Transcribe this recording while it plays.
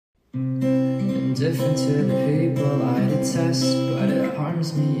different to the people I detest, but it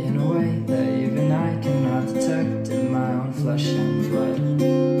harms me in a way that even I cannot detect in my own flesh and blood.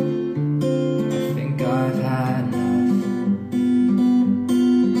 I think I've had enough.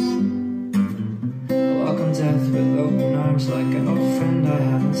 I welcome death with open arms like an old friend I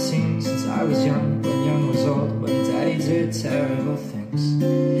haven't seen since I was young, when young was old, when daddy did terrible things.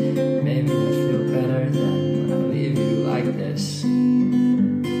 Maybe I feel better than when I leave you like this.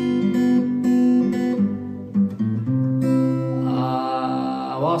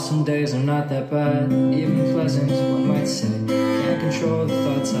 While some days are not that bad, even pleasant, one might say. Can't control the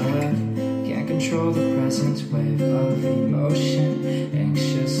thoughts I have, can't control the present wave of emotion.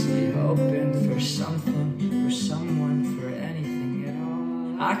 Anxiously hoping for something, for someone, for anything at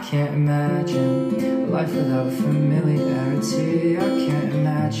all. I can't imagine a life without familiarity. I can't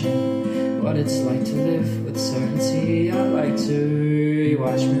imagine what it's like to live with certainty. I like to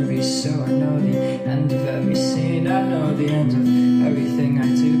rewatch movies so I know the end of every scene. I know the end of everything I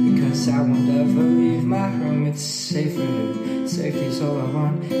do, because I won't ever leave my room. It's safer here, safety's all I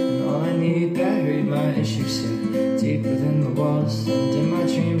want and all I need. Buried my issues here, deep within the walls, and in my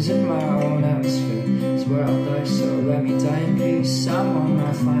dreams, in my own atmosphere is where I'll die, so let me die in peace. I'm on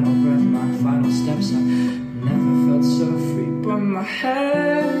my final breath, my final steps. I never felt so free, but my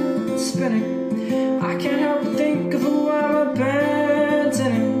head's spinning. I can't help but think of who I'm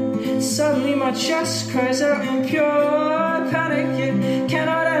abandoning. Suddenly my chest cries out in pure panic. It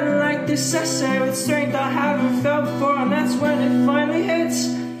cannot end like this. I say with strength I haven't felt before, and that's when it finally hits.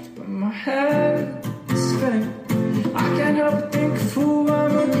 But my head is spinning. I can't help but think of who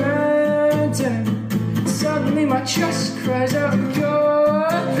I'm abandoning. Suddenly my chest cries out in pure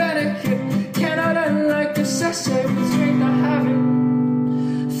panic. It cannot end like this. I say with strength I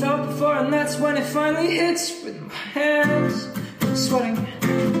haven't felt before, and that's when it finally hits. With my hands sweating,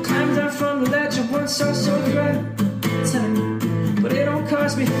 climbed down from the ledge I once saw so threatening, but it don't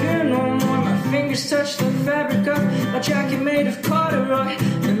cause me fear no more. My fingers touch the fabric of my jacket made of corduroy,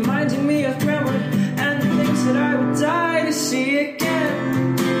 reminding me of grandma and the things that I would die to see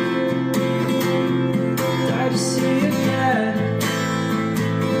again. Die to see again.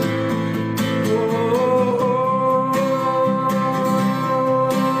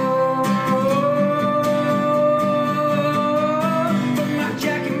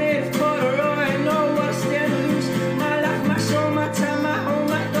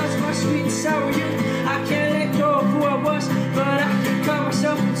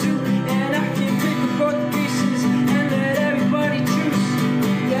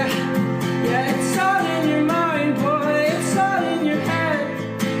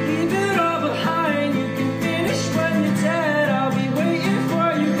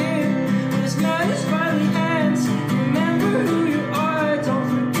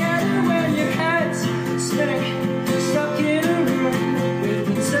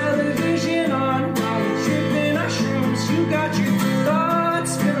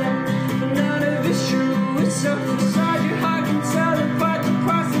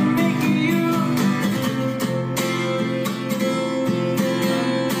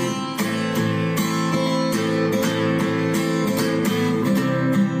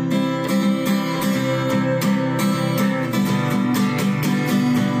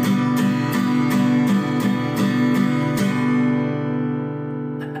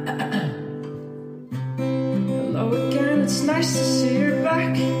 It's nice to see you're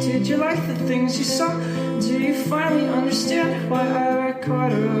back. Did you like the things you saw? Do you finally understand why I like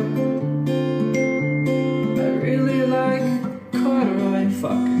corduroy? I really like corduroy.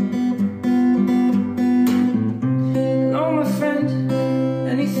 Fuck. Hello, my friend.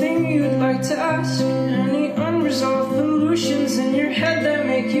 Anything you'd like to ask? Any unresolved illusions in your head that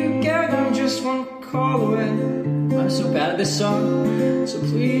make you gag? I'm just one call away. I'm so bad at this song, so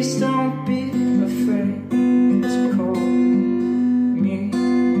please don't be afraid.